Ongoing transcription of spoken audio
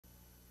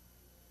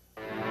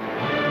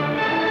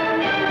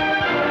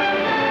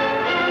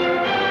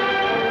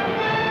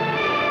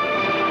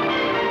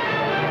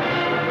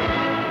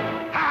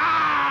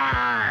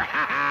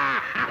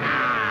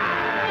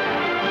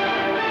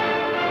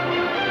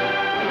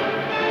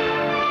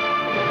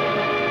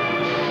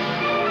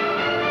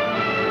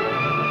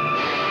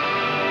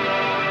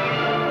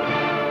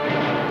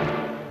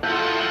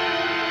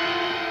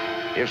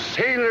If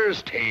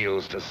sailors'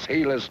 tales to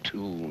sailors'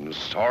 tunes,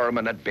 storm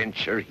and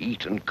adventure,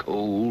 heat and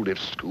cold, if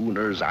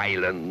schooners,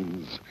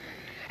 islands,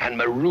 and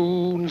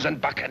maroons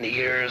and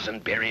buccaneers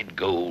and buried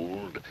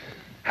gold,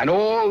 and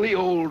all the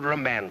old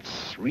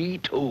romance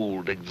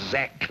retold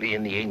exactly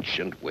in the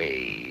ancient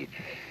way,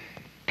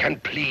 can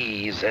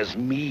please as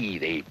me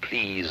they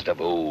pleased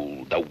of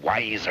old, the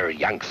wiser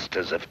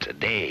youngsters of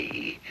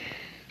today,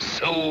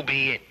 so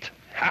be it.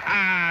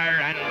 Ha-ha,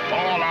 and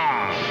fall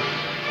off.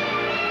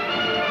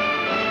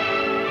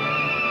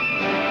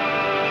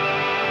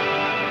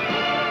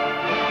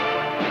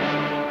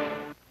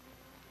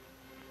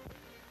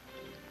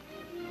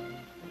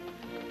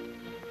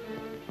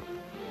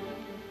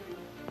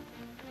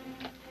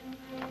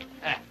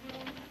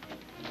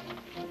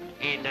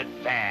 In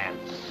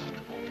advance.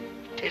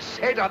 'Tis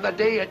said on the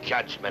day of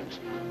judgment,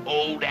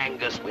 old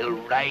Angus will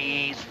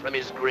rise from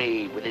his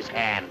grave with his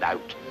hand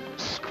out,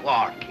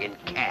 squawk in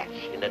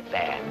cash in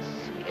advance.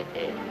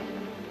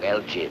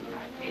 Well, Jim,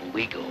 in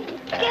we go.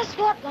 Guess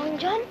what, Long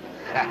John?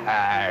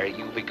 Are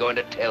you be going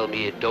to tell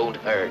me it don't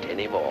hurt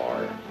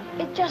anymore?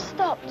 It just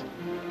stopped.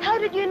 How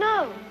did you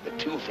know? The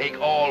toothache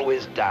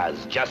always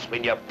does, just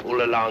when you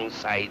pull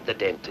alongside the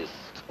dentist.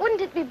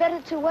 Wouldn't it be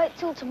better to wait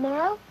till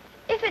tomorrow?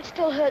 If it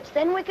still hurts,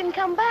 then we can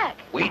come back.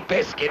 We'd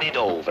best get it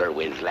over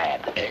with,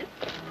 lad.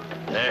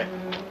 There.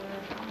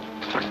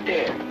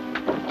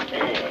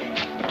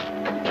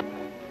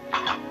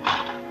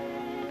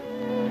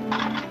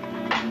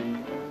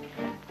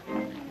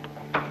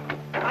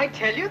 I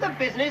tell you, the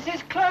business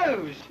is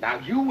closed. Now,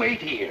 you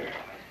wait here.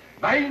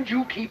 Mind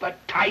you keep a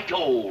tight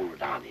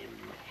hold on him.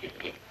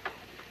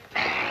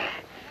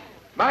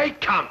 My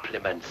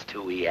compliments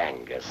to ye,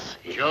 Angus.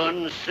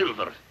 John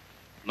Silver.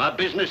 My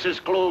business is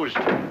closed.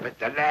 But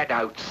the lad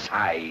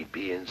outside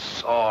be in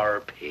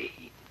sore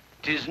pain.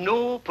 'Tis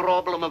no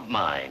problem of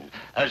mine.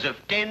 As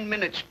of 10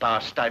 minutes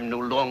past, I'm no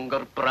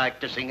longer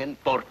practicing in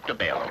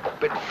Portobello.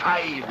 But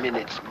 5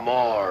 minutes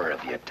more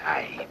of your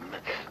time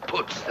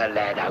puts the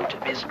lad out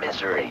of his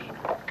misery.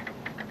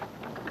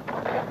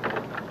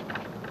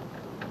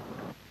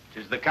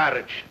 'Tis the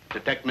carriage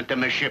to take me to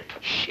my ship.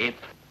 Ship?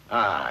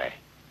 Aye.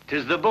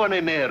 'Tis the Bonnie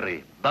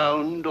Mary,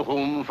 bound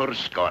home for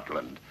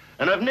Scotland.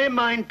 And I've nae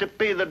mind to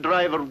pay the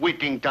driver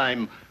waiting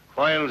time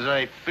whiles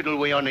I fiddle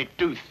wi' on a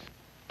tooth.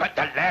 But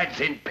the lad's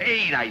in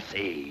pain, I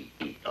say.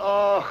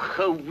 Oh,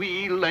 a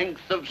wee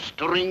length of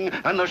string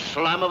and the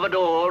slam of a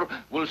door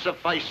will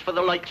suffice for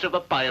the likes of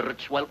a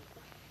pirate's whelp.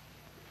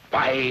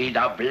 By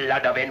the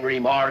blood of Henry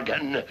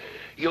Morgan,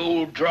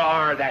 you'll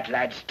draw that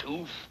lad's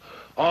tooth,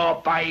 or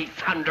by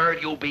thunder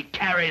you'll be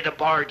carried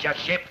aboard your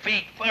ship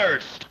feet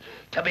first,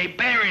 to be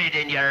buried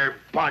in your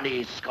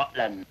bonny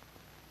Scotland.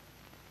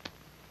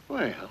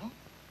 Well,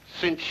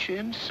 since you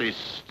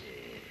insist,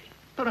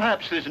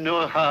 perhaps there's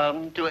no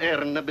harm to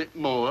earn a bit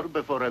more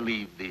before I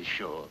leave these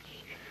shores.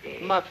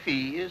 My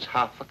fee is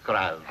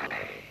 £50.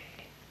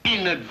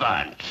 In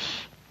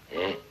advance.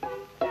 Here.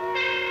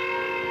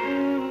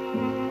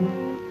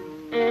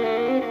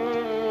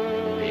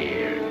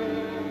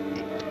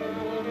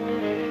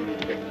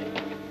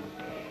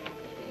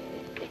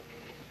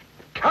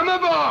 Come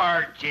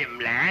aboard, Jim,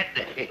 lad.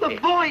 The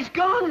boy's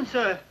gone,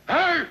 sir.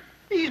 Huh?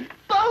 He's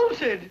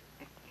bolted.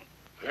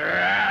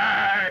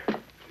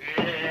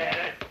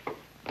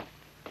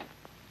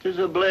 'Tis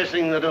a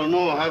blessing that I'll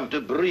no have to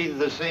breathe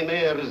the same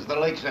air as the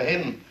likes of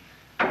him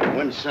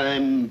once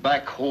I'm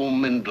back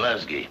home in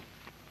Glasgow.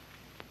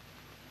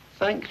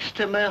 Thanks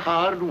to my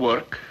hard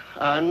work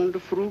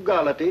and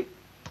frugality,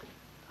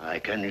 I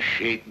can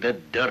shake the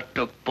dirt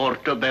of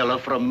Portobello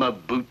from my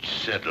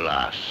boots at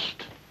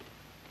last.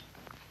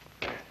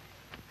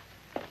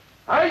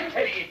 I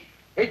tell you,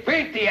 it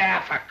ain't the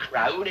half a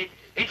crown,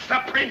 it's the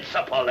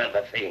principle of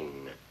the thing.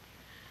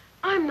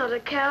 I'm not a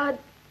coward.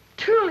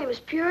 Truly, Miss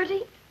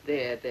Purity.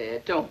 There,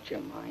 don't you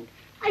mind.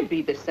 I'd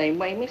be the same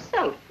way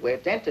myself, where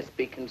dentists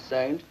be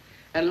concerned.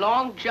 And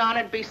Long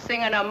John'd be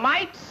singing a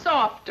mite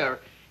softer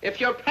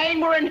if your pain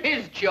were in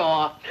his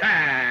jaw.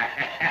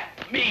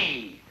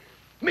 Me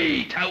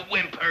to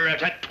whimper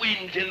at a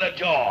twinge in the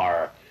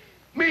jaw.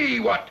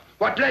 Me what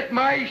let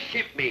my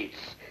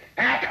shipmates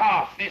hack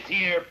off this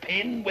here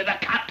pin with a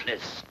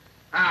cutlass.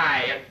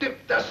 Aye, and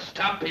dip the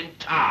stump in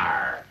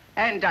tar.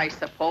 And I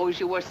suppose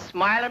you were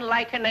smiling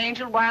like an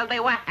angel while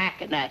they were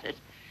hacking at it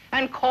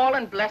and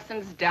calling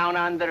blessings down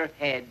on their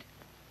head.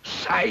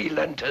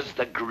 Silent as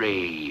the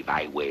grave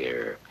I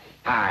wear.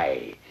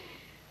 Aye,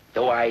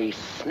 though I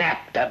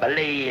snapped a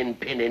belaying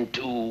pin in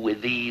two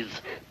with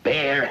these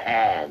bare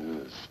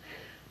hands,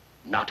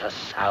 not a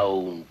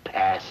sound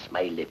passed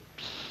my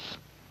lips.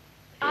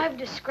 I've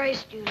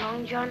disgraced you,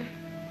 Long John.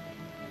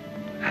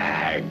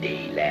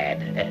 Hardy,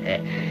 lad.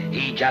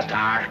 He just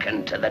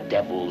hearkened to the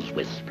devil's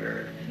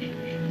whisper.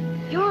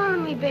 You're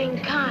only being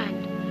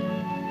kind.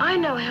 I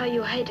know how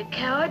you hate a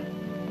coward.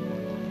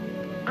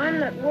 I'm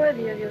not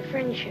worthy of your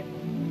friendship.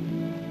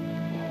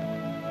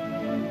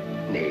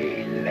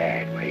 Nay,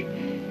 lad,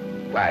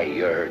 why,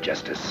 you're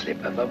just a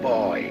slip of a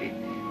boy.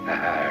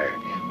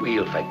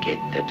 We'll forget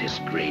the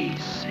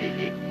disgrace.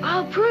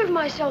 I'll prove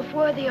myself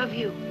worthy of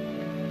you.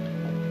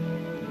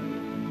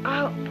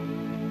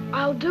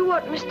 I'll do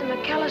what Mr.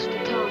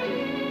 McAllister told you.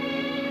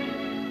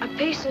 A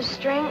piece of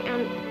string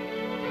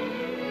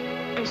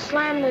and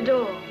slam the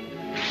door.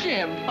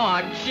 Jim,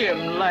 oh,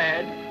 Jim,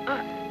 lad.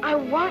 I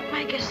won't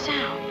make a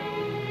sound.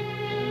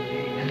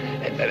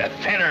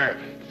 Fenner,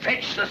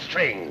 fetch the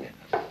string.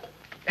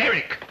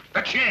 Eric,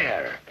 the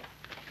chair.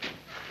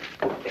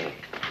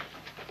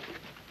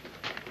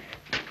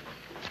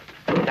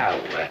 Now,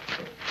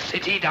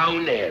 sit ye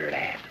down there,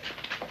 lad.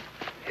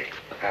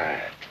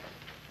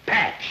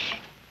 Patch.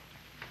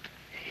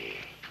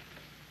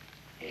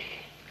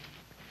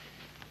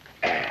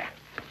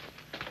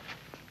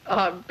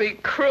 Be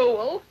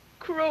cruel,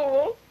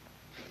 cruel.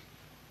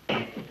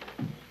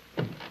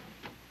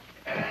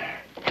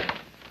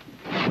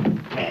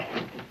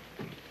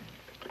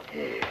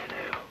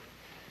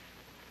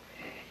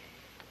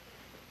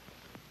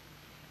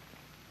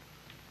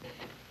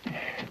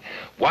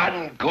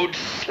 One good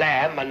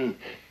slam and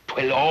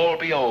 'twill all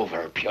be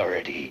over,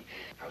 Purity.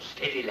 Now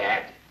steady,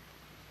 lad.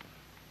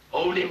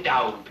 Hold him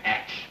down,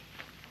 Patch.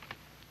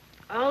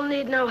 I'll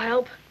need no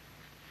help.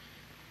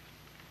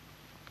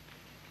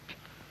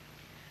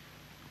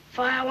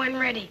 Fire when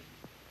ready.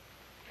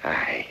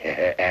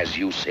 Aye, as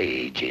you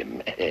say,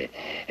 Jim.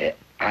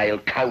 I'll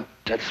count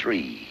to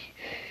 3.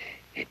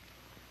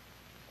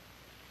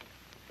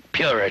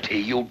 Purity,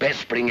 you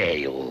best bring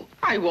ale.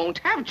 I won't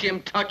have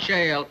Jim touch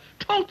ale.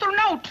 Tooth or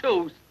no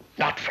tooth.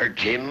 Not for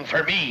Jim,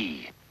 for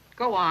me.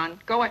 Go on.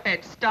 Go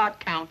ahead.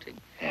 Start counting.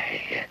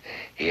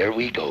 Here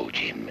we go,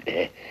 Jim.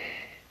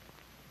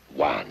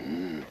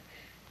 1,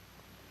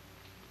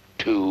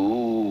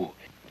 2,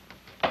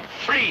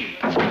 3.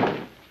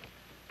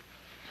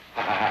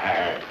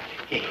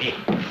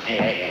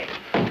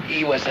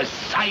 He was as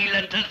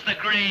silent as the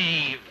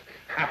grave.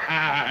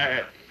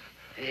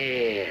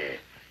 There.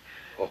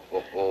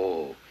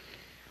 Oh.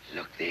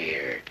 Look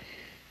there.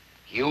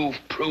 You've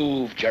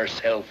proved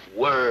yourself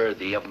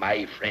worthy of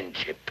my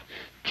friendship,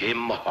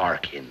 Jim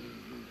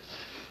Harkins.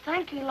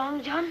 Thank you,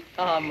 Long John.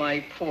 Oh,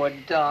 my poor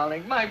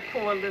darling. My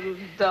poor little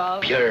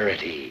darling.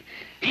 Purity.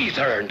 He's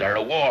earned a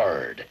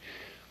reward.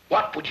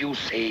 What would you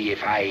say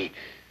if I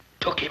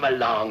took him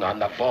along on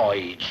the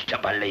voyage to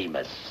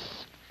Balamus?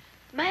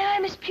 May I,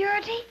 Miss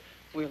Purity?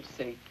 We'll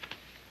see.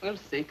 We'll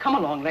see. Come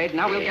along, lad.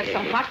 Now we'll get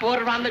some hot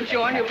water on the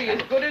jaw and you'll be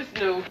as good as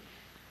new.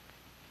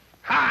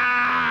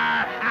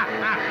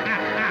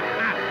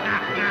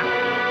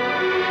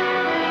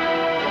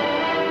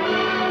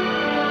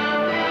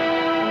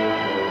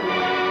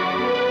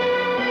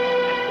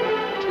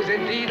 Tis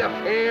indeed a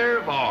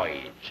fair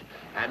voyage,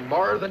 and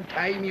more than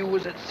time you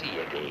was at sea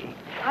again.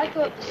 I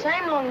thought the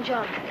same, Long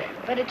John,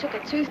 but it took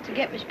a tooth to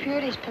get Miss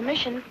Purity's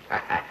permission.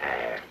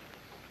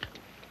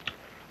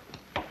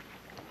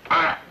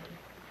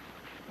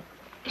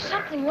 Is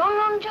something wrong,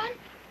 Long John?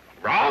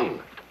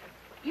 Wrong?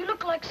 You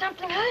look like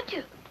something hurt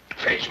you.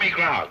 Fetch me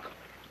grog.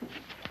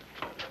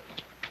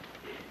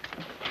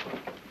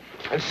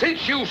 And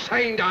since you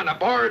signed on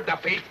aboard the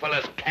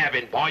Faithfulest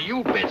cabin boy,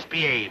 you best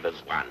behave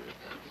as one.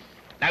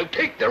 Now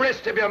take the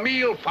rest of your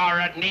meal for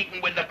it and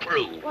eaten with the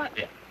crew. What?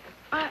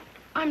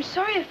 I'm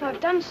sorry if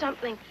I've done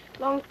something,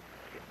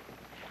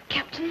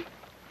 Captain.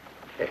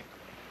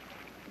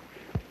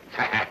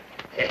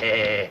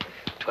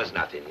 'Twas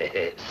nothing.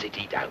 Sit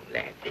ye down,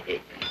 lad.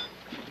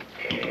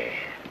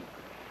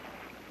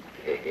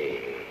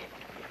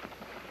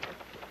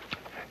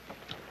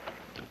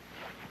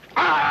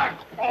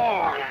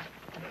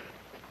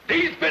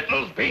 These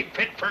victuals be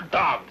fit for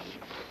dogs.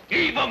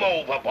 Heave 'em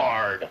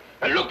overboard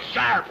and look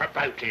sharp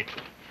about it.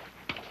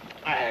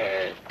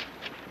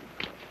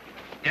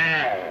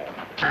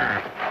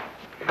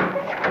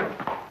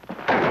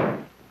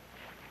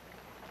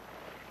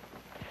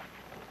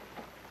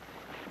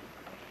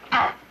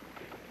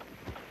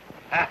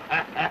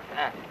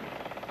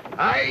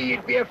 Aye,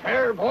 it'd be a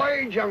fair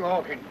voyage, young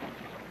Hawkins.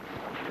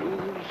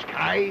 Blue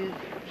skies,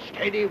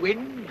 steady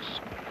winds,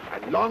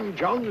 and Long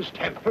John's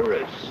temper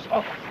as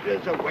soft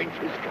as a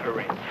wench's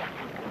caress.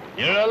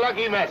 You're a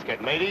lucky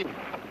mascot, matey.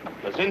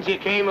 But since you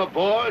came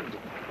aboard,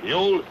 the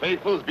Old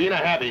Faithful's been a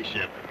happy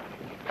ship.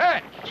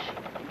 Patch!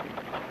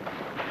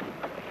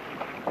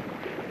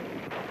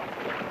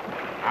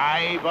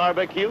 Aye,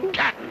 barbecue?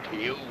 Cotton to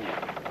you.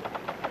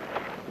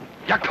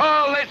 You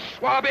call this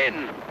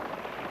swabbing?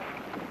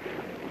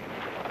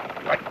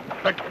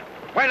 But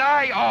when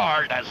I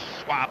ordered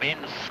swabbing,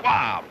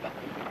 swab.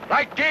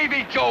 Like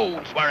Davy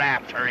Jones were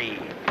after he.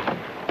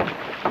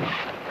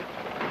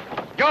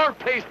 Your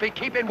place be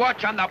keeping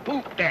watch on the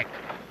poop deck,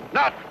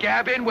 not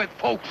gabbing with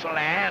forecastle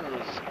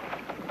hands.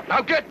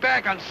 Now get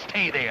back and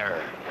stay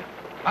there.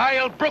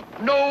 I'll brook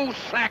no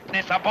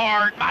slackness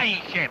aboard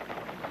my ship.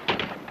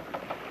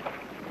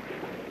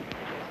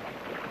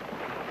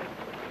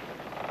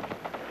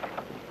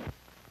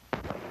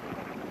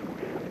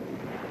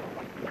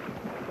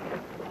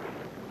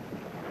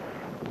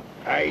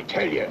 I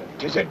tell you,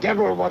 'tis a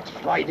devil what's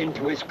flied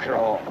into his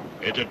craw.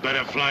 It had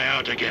better fly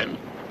out again.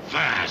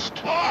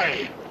 Fast.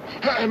 Aye!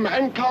 A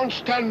man can't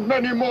stand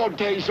many more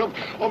days of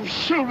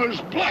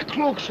Silver's black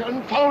looks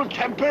and foul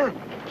temper.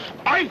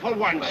 I, for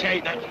one,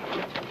 say that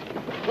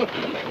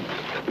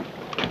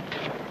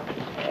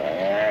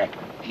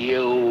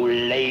You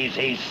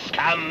lazy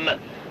scum!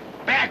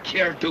 Back to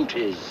your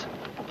duties!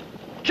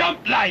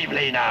 Jump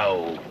lively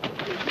now!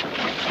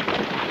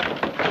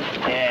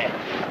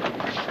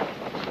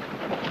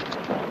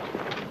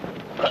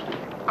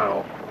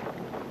 Oh.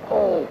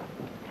 Oh.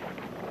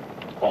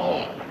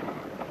 Oh.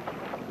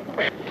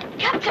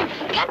 Captain!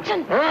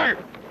 Captain! Hey!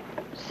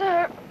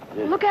 Sir,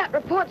 lookout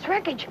reports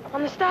wreckage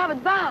on the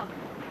starboard bow.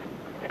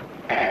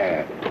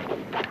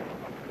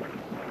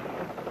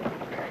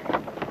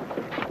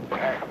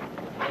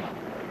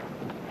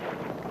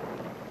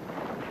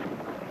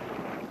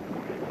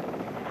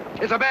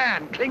 It's a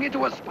man clinging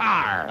to a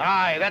spar.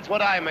 Aye, that's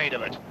what I made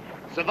of it.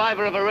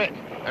 Survivor of a wreck,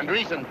 and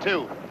recent,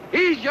 too.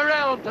 He's your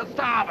helm to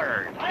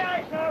starboard. Aye,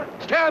 aye, sir.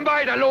 Stand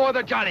by to lower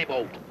the jolly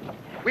boat.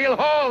 We'll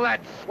haul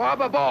that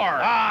swab aboard.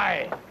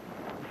 Aye.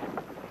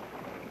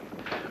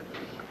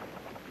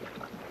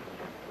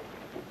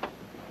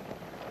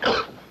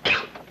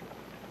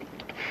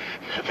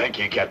 Thank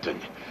you,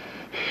 Captain.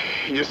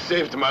 You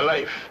saved my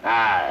life.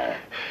 Aye.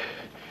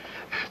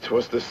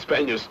 'Twas the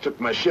Spaniards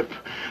took my ship,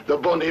 the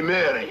Bonnie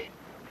Mary.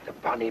 The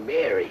Bonnie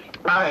Mary.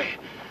 Aye.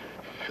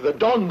 The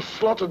Don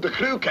slaughtered the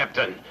crew,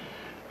 Captain.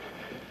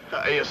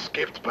 I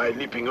escaped by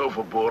leaping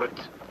overboard.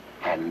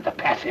 And the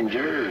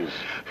passengers.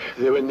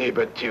 They were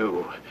neighbor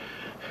too.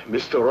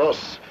 Mr.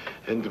 Ross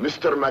and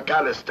Mr.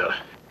 McAllister.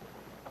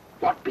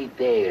 What be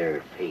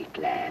their fate,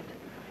 lad?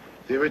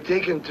 They were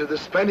taken to the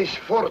Spanish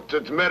fort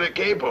at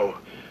Maracaibo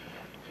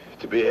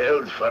to be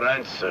held for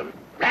ransom.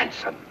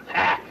 Ransom?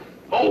 Ha!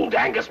 Old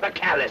Angus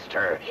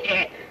McAllister.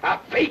 A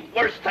fate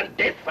worse than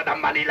death for the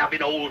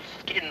money-loving old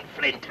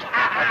skinflint.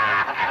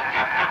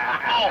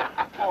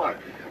 Oh,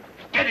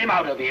 get him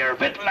out of here,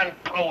 victual and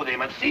clothe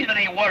him, and see that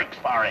he works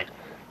for it.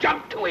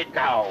 Jump to it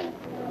now.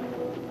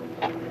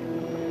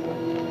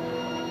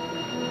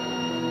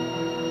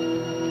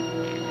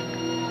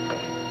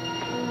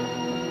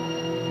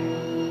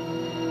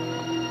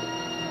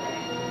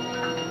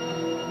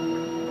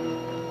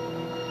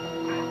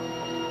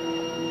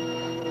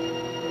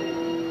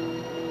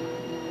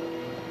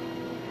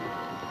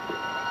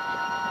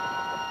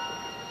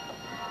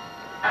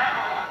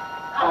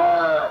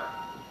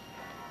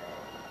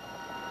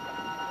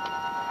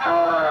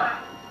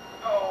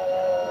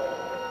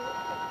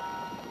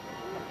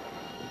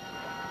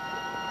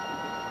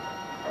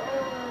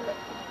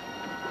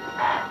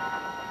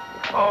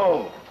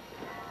 Oh.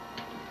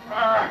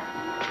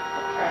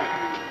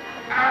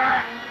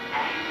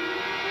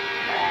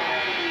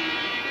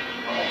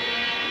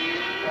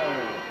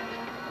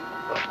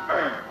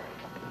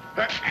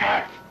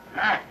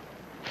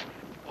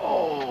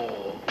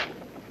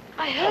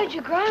 I heard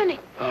you groaning.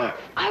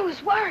 I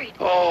was worried.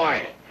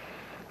 Oh,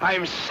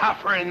 I'm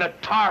suffering the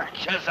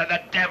tortures of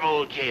the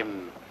devil,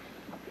 Jim.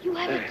 You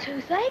have a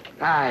toothache?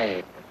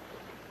 Aye.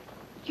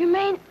 You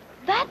mean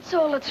that's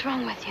all that's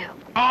wrong with you?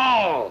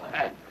 All.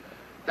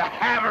 The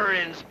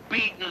hammering's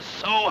beating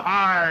so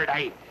hard,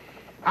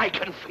 I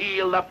can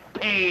feel the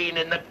pain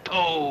in the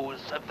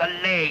toes of the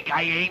leg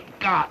I ain't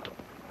got.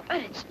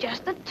 But it's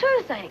just a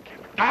toothache.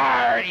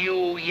 Are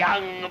you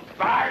young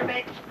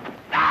varmint?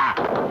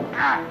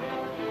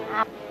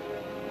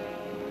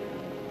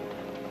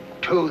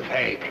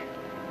 Toothache.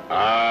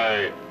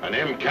 Aye, and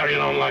him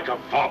carrying on like a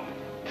fop.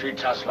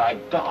 Treats us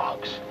like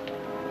dogs.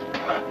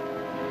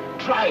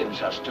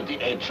 Drives us to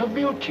the edge of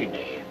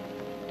mutiny.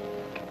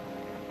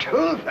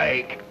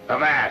 Toothache?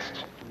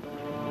 Avast.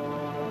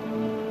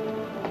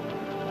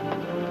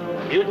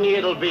 Mutiny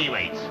it'll be,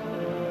 mates.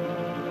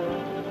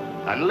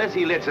 Unless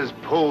he lets us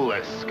pull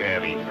the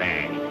scurvy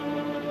fang.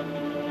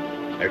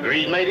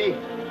 Agreed, matey?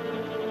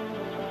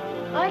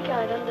 I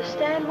can't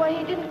understand why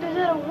he didn't do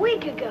that a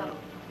week ago.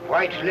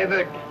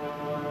 White-livered.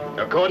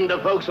 According to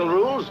forecastle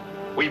rules,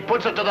 we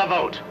puts it to the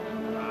vote.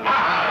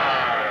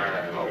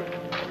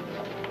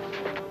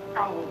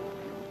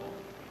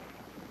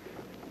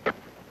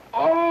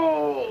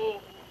 Oh!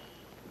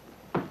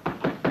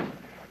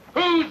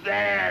 Who's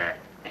there?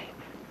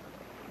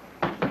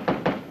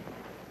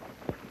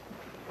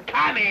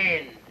 Come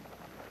in.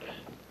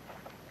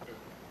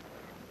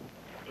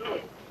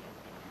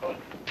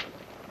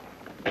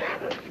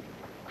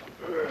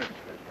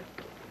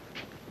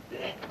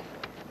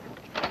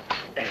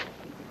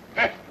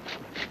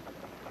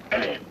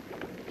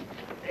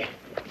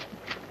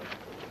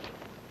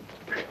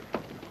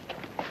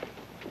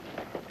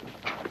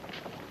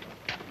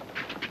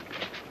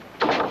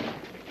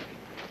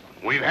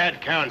 We've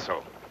had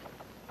counsel.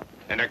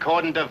 And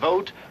according to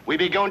vote, we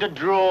be going to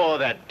draw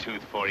that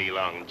tooth for you,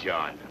 Long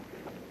John.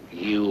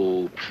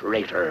 You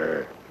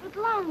traitor. But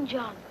Long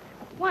John,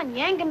 one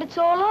yank and it's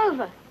all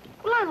over.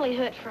 Will only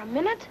hurt for a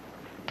minute.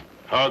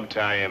 Hog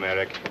tie him,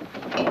 Eric.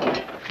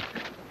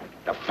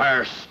 The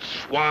first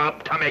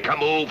swab to make a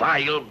move,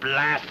 I'll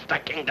blast the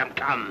kingdom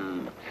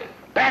come.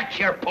 Back to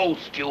your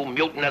post, you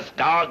mutinous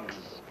dogs.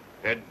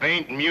 It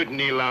ain't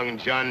mutiny, Long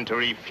John, to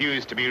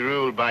refuse to be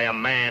ruled by a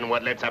man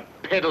what lets a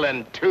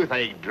piddling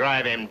toothache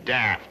drive him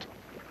daft.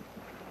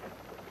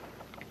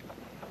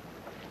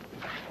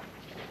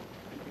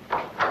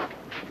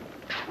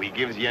 We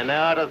gives you an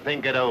hour to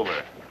think it over.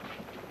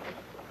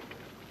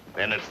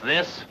 Then it's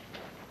this,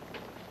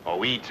 or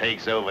we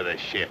takes over the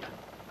ship.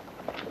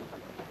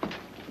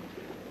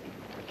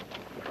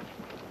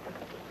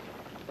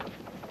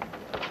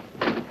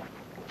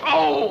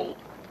 Oh!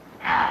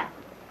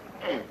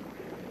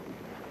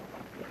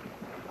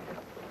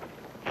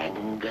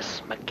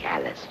 Angus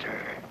McAllister,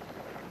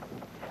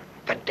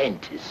 the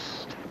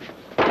dentist.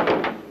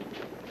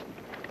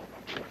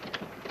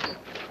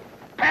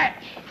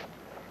 Patch,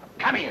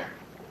 come here.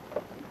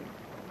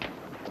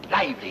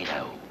 Lively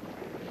now.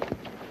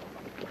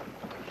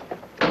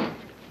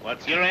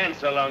 What's your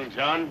answer, Long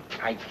John?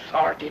 I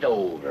thought it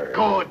over.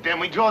 Good, then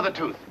we draw the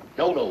tooth.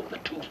 No, the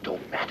tooth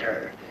don't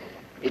matter.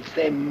 It's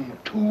them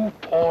two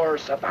poor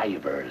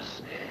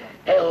survivors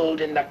held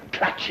in the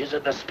clutches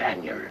of the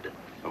Spaniard.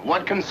 But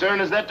what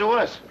concern is that to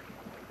us?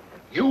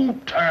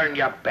 You turn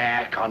your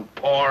back on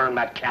poor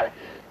McCall...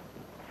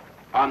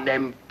 on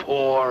them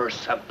poor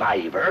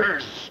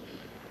survivors.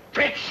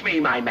 Fetch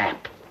me my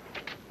map.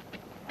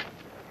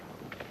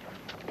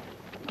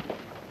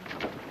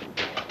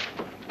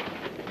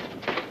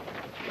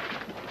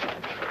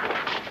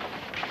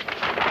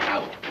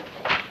 Now,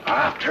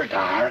 after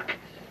dark,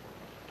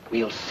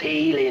 we'll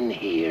sail in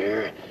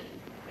here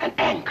and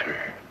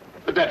anchor.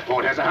 But that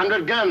fort has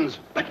 100 guns.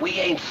 But we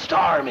ain't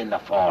storming the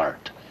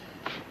fort.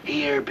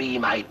 Here be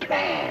my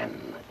plan.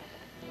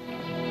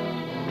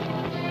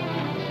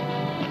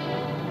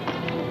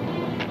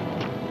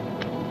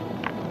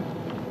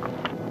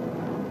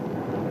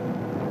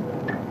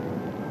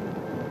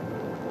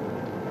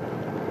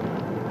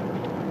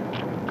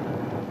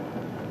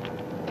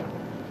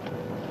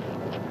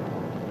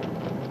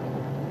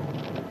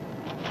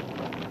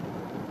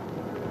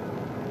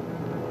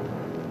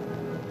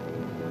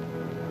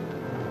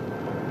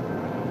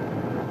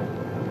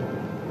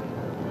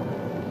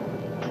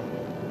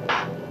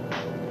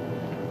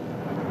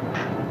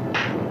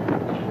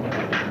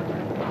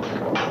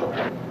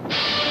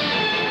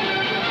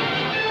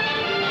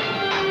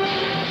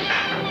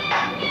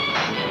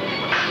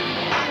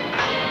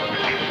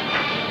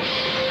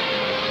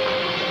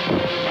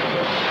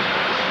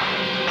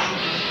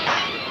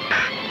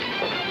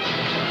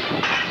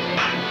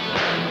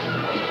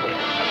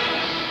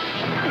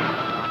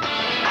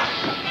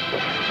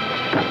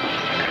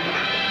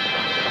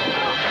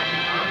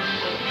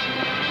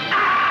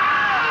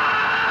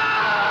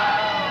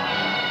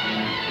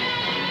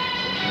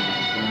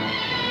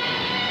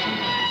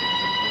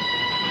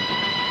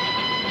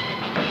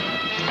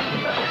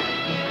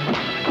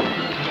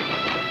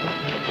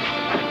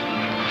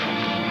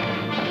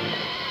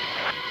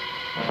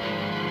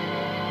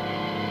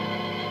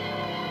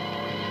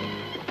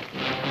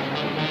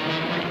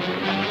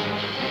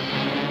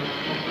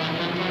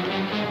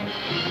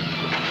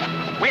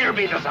 Where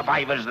be the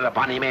survivors of the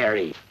Bonnie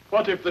Mary?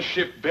 What if the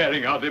ship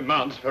bearing our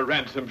demands for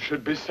ransom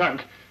should be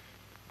sunk?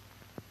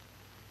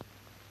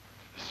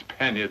 The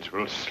Spaniards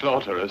will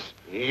slaughter us.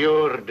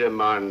 Your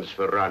demands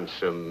for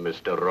ransom,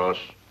 Mr. Ross.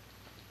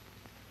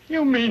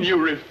 You mean you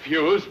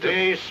refuse to...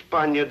 The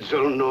Spaniards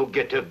will no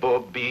get a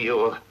Bobby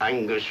or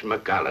Angus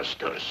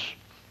McAllisters.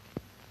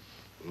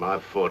 My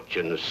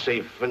fortune is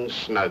safe and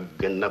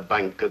snug in the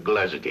Bank of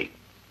Glasgow.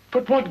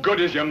 But what good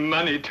is your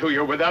money to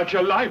you without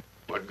your life?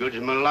 What good's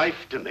my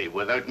life to me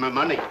without my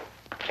money?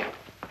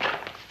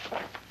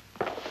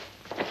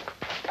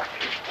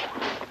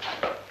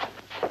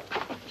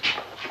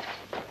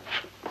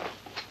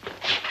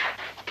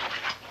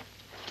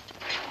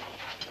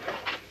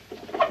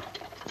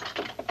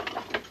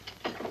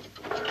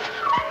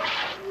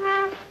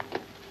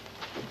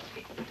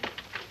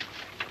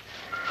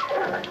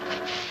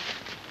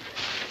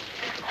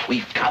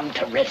 We've come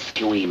to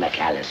rescue ye,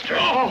 McAllister.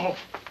 Oh!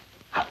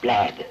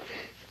 Lad,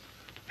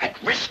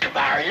 at risk of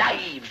our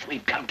lives,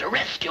 we've come to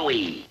rescue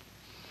ye.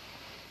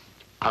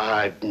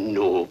 I'd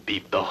no be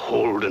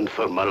beholden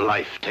for my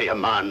life to a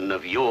man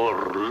of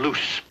your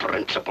loose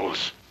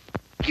principles.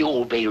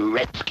 You'll be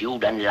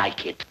rescued and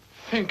like it.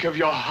 Think of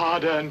your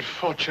hard-earned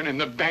fortune in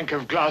the Bank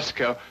of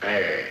Glasgow.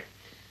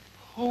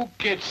 Who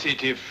gets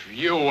it if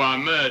you are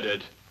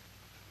murdered?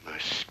 My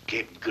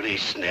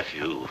scapegrace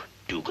nephew,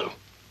 Dougal.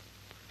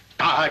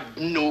 I'd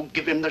no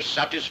give him the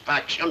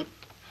satisfaction.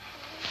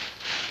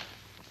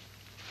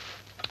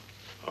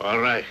 All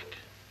right.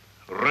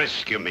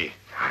 Rescue me.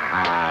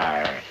 Now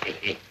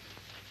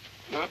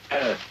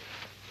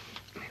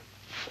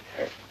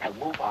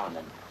move on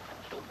and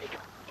don't make it.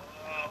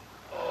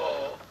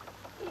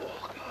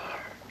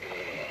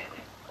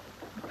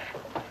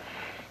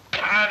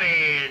 Come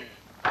in.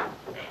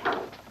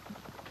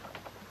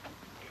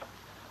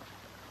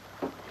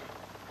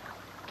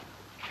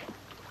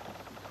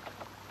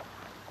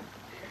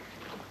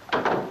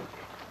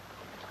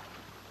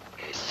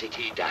 Sit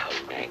ye down,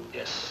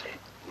 Angus.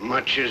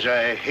 Much as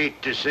I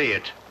hate to say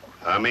it,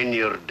 I'm in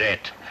your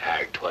debt.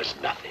 'Twas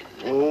nothing.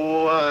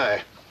 Oh,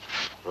 aye.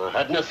 I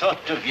hadn't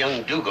thought of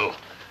young Dougal.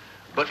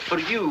 But for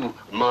you,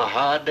 my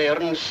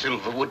hard-earned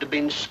silver would have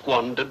been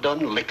squandered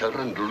on liquor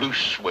and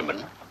loose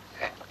women.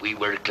 We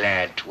were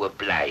glad to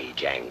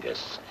oblige,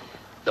 Angus.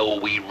 though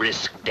we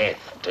risk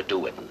death to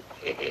doing.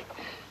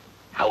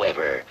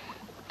 However,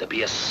 there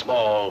be a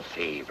small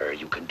favor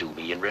you can do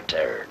me in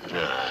return.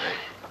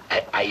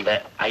 I've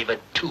a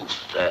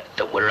tooth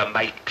that were a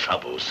mite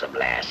troublesome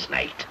last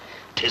night.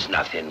 'Tis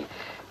nothing,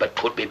 but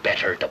 'twould be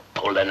better to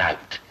pull it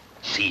out,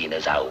 seeing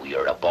as how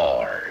you're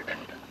aboard.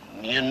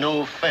 You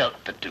no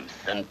felt the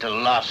tooth until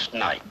last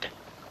night?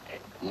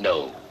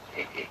 No.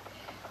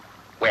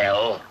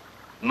 Well?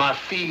 My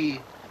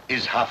fee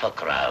is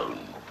 £0.5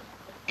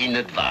 in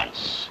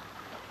advance.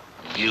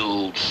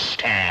 You'd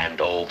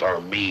stand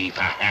over me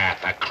for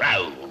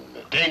 £0.5.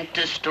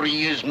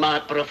 Dentistry is my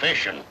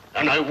profession,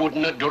 and I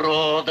wouldn't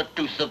draw the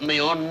tooth of my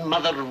own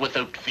mother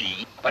without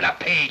fee. But I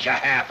paid you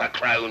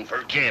 £0.5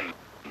 for Jim.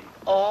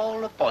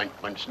 All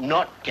appointments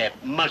not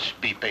kept must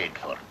be paid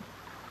for.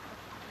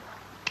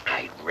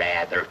 I'd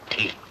rather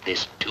take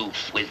this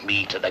tooth with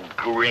me to the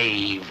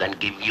grave than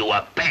give you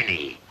a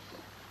penny.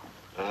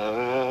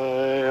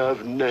 I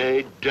have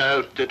no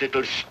doubt that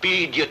it'll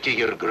speed you to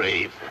your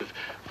grave,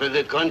 for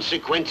the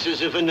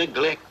consequences of a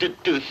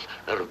neglected tooth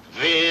are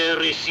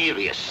very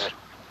serious.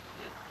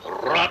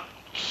 Rot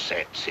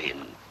sets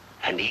in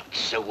and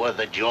eats away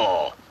the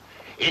jaw.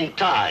 In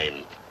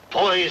time,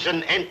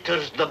 poison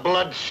enters the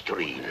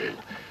bloodstream.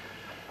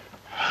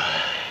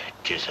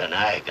 'Tis an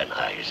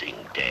agonizing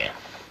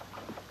death.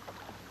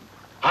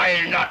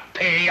 I'll not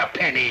pay a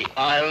penny.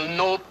 I'll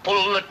no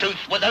pull the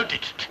tooth without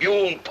it.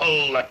 You'll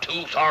pull the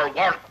tooth or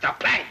work the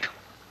plank.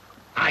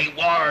 I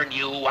warn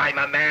you, I'm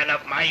a man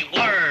of my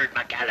word,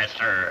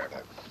 McAllister.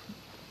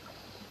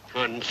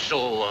 And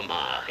so am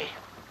I.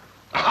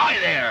 Hi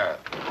there.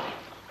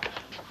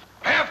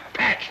 Have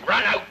Patch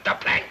run out the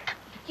plank.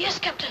 Yes,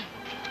 Captain.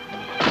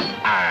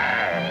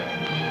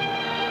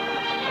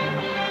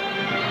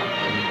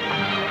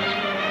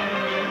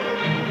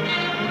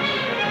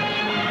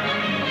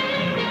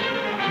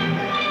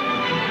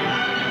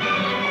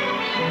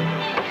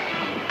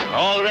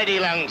 All ready,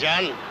 Long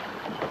John.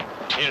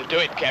 He'll do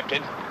it,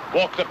 Captain.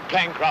 Walk the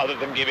plank rather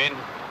than give in.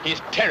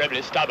 He's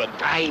terribly stubborn.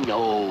 I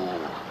know.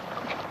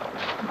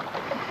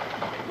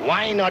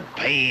 Why not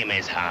pay him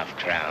his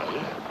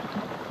 £0.5?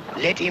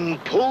 Let him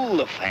pull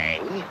the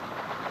fang,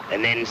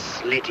 and then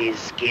slit his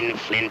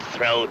skinflint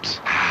throat.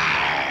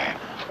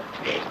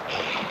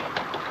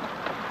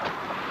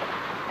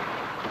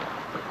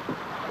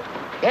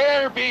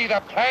 There be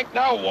the plank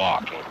now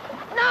walking.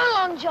 No,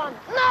 Long John,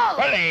 no!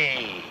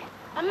 Bully!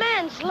 A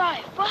man's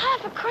life for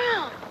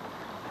 £0.5.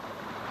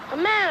 A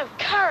man of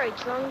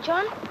courage, Long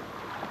John.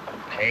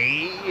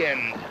 Pay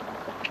and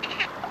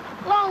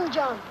Long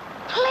John,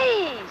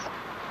 please.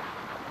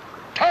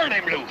 turn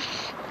him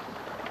loose.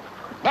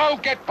 Now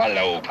get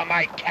below to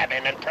my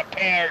cabin and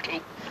prepare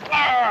to...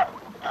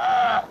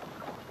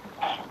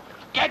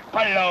 Get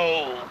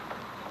below.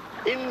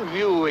 In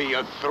view of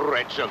your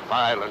threats of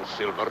violence,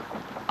 Silver,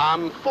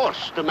 I'm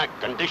forced to make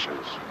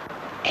conditions.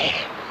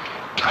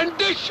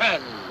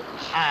 Conditions!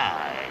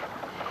 Aye.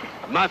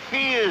 My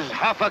fee is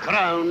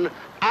 £0.5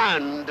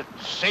 and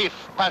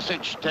safe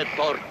passage to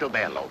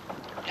Portobello.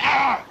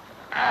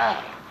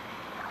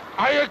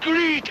 I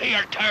agree to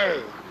your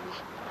terms.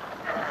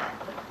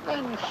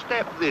 Then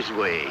step this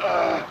way.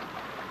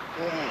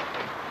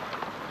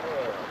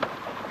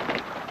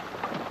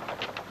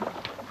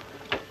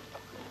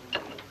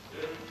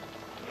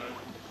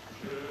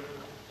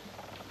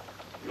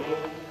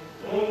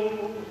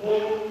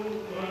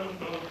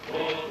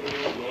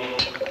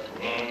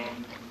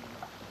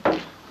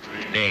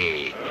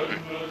 Nay,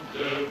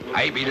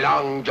 I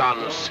belong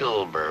John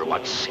Silver,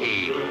 what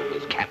sailed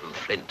with Captain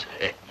Flint.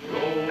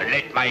 And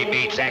let my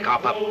mates act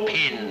off a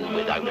pin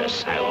without a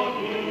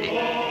sound.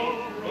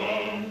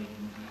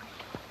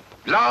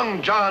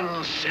 Long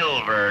John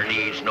Silver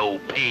needs no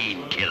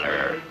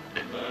painkiller.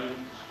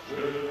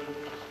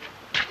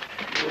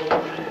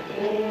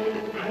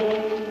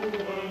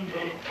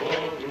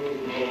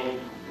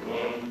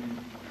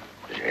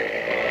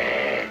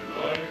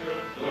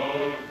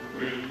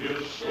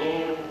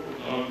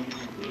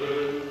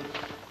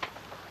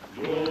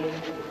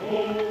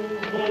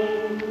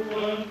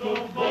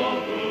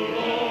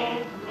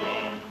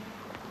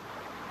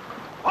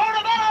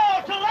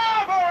 Portobello to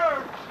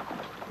larboard!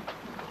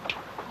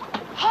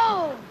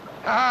 Home,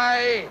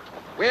 Aye,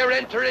 we're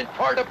entering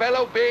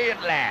Portobello Bay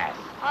at last.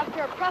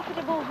 after a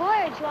profitable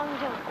voyage, Long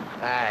John.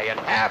 Aye, and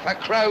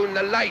 £0.5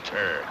 the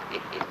lighter.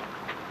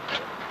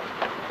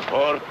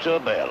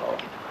 Portobello.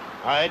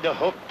 I'd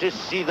hoped to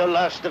see the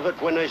last of it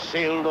when I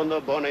sailed on the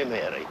Bonnie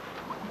Mary.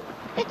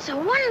 It's a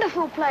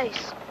wonderful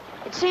place.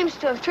 It seems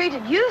to have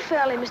treated you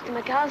fairly, Mr.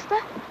 McAllister.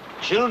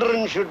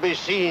 Children should be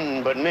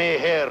seen, but nae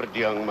heard,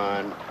 young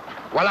man.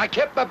 Well, I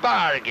kept my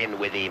bargain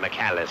with thee,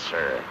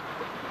 McAllister.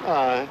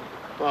 Aye,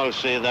 I'll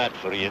say that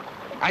for you.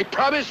 I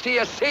promised thee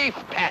a safe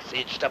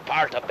passage to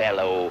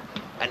Portobello,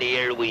 and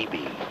here we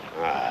be.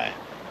 Aye,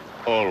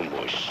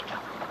 almost.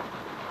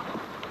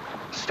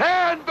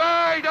 Stand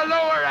by the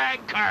lower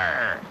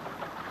anchor!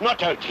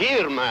 Not out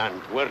here,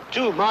 man. We're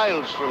 2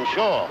 miles from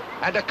shore.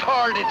 And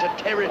according to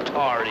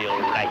territorial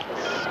rights,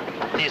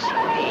 this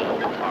way,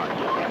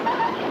 Portobello.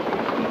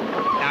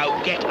 Now Now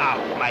get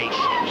off my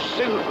ship.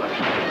 Silver.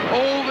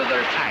 Over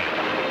their time.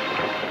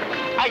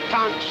 I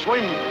can't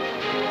swim.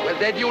 Well,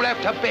 then you'll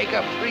have to beg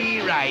a free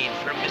ride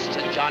from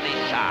Mr. Johnny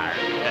Sharp.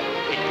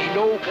 It'd be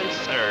no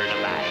concern of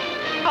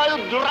mine.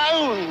 I'll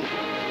drown.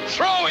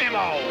 Throw him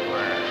over.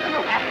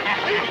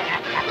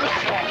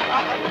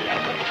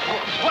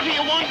 What do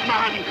you want,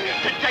 man?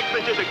 To take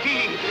me to the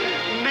quay.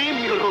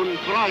 Name your own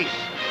price.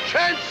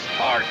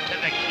 Transport to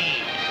the quay.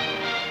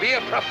 Be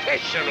a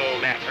professional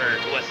matter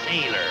to a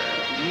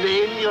sailor.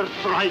 Name your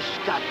price,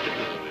 Captain.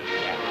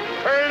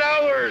 For an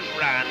hour's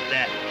run,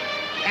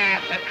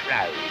 half a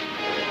crown.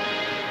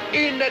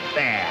 In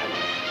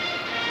advance.